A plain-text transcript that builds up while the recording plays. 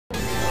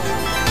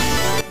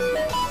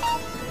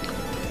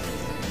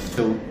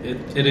So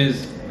it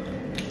is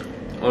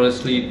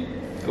honestly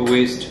a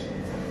waste.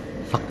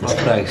 Fuck this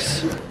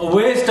rice. A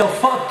waste of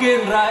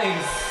fucking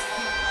rice.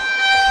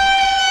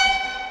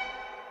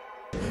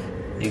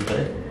 You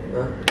good?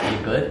 You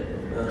good?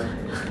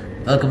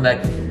 Welcome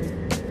back.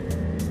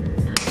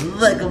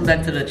 Welcome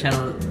back to the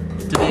channel.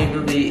 Today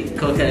we'll be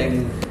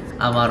cooking.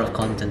 I'm out of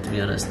content, to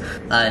be honest.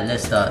 Alright,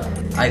 let's start.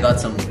 I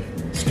got some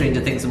Stranger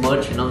Things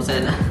merch, you know what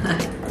I'm saying?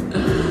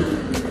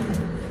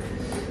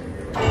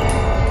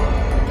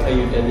 Are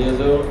you 10 years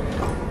old?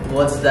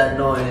 What's that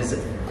noise?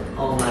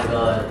 Oh my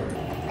god.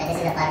 But this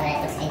is the part where I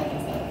put Stranger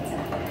Things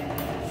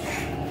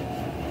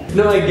in.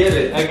 No, I get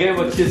it. I get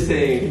what you're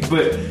saying,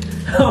 but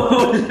how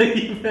old are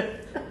you?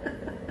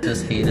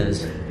 Just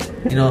haters.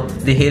 You know,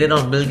 they hated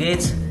on Bill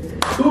Gates.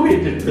 Who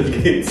hated Bill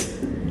Gates?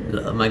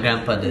 My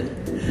grandpa did.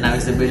 Now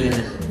he's a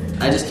billionaire.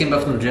 I just came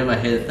back from the gym. I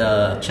hit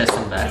the chest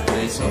and back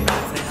today, so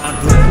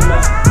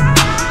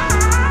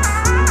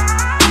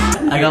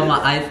I got my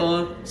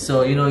iPhone,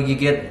 so you know you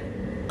get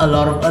a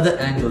lot of other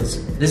angles.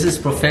 This is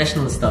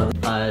professional stuff.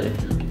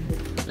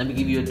 Let me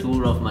give you a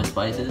tour of my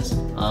spices.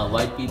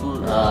 White people.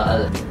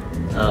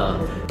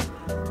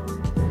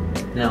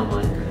 Never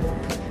mind.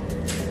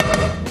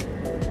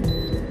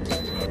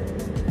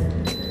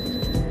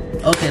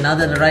 Okay, now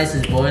that the rice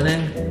is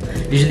boiling,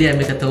 usually I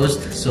make a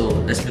toast, so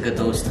let's make a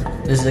toast.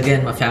 This is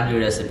again my family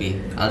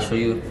recipe. I'll show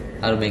you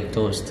how to make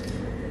toast.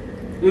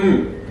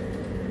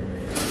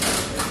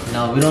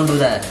 No, we don't do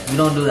that. We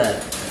don't do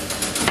that.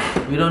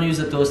 We don't use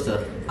a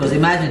toaster. Because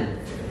imagine,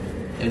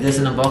 if there's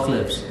an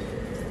apocalypse,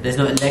 there's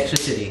no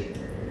electricity,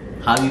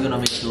 how are you gonna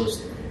make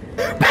toast?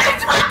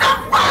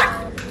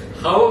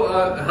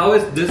 How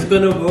is this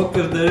gonna work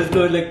if there is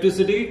no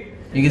electricity?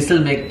 You can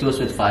still make toast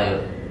with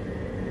fire.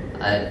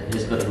 I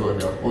just gotta go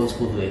the old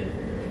school way.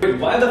 Wait,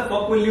 why the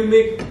fuck will you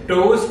make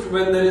toast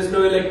when there is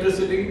no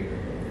electricity?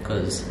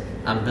 Because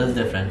I'm built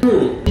different.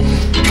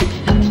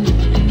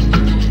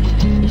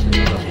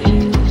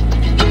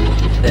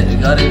 Then we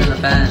got it in the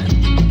pan.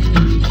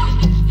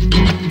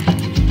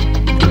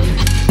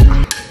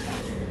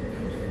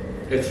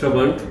 Extra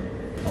burnt.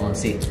 I want to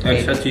see.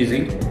 Extra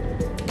cheesy.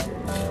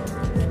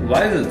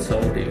 Why is it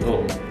salty?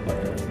 Oh,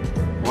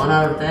 1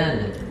 out of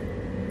 10.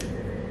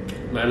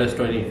 minus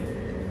 20.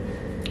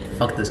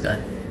 Fuck this guy.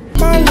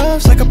 My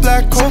love's like a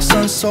black hole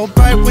sun, so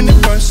bright when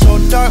it burns, so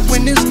dark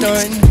when it's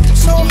done.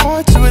 So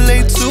hard to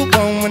relate to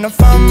one when I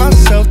find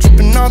myself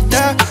tripping off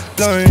that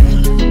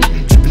blunt,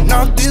 tripping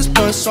off this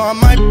blunt, so I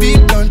might be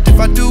blunt if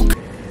I do.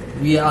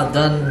 We are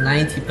done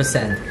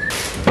 90%.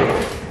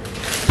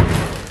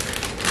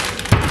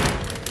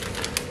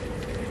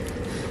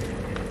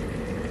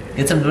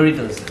 Get some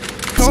Doritos.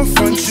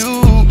 Confront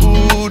you,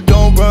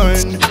 don't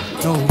run,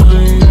 don't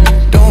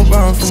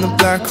run from the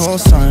black hole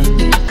sun.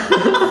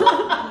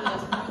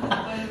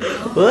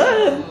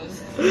 What?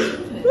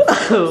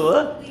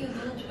 What?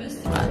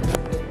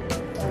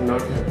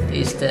 Not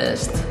Taste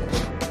test.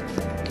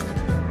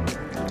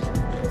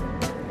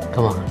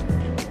 Come on.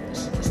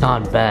 It's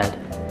not bad.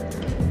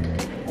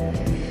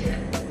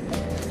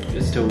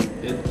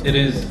 it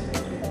is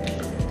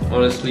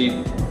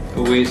honestly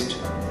a waste.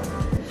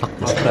 Fuck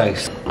this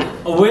rice.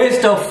 A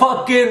waste of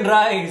fucking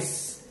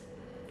rice.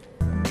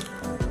 I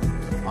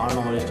don't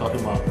know what he's talking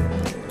about.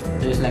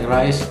 Tastes like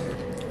rice,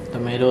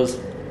 tomatoes,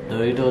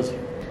 Doritos.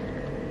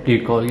 Do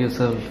you call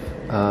yourself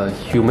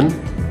human?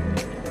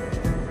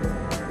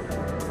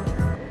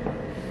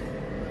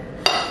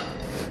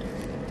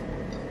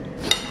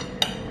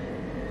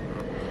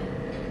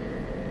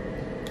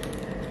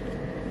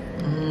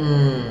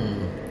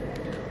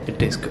 It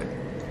tastes good.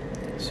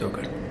 So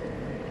good.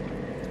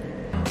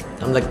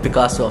 I'm like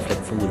Picasso of like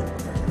food.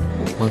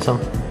 Want some?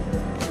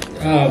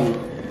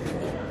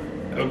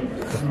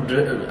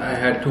 I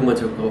had too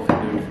much of coffee,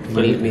 dude.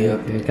 Filled me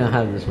up. You can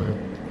have this, man.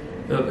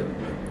 Okay.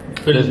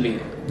 Filled me.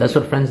 That's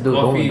what friends do.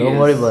 Coffee Don't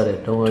worry about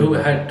it. Don't worry.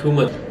 I had too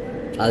much.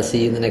 I'll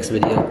see you in the next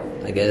video,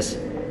 I guess,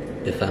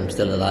 if I'm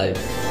still alive.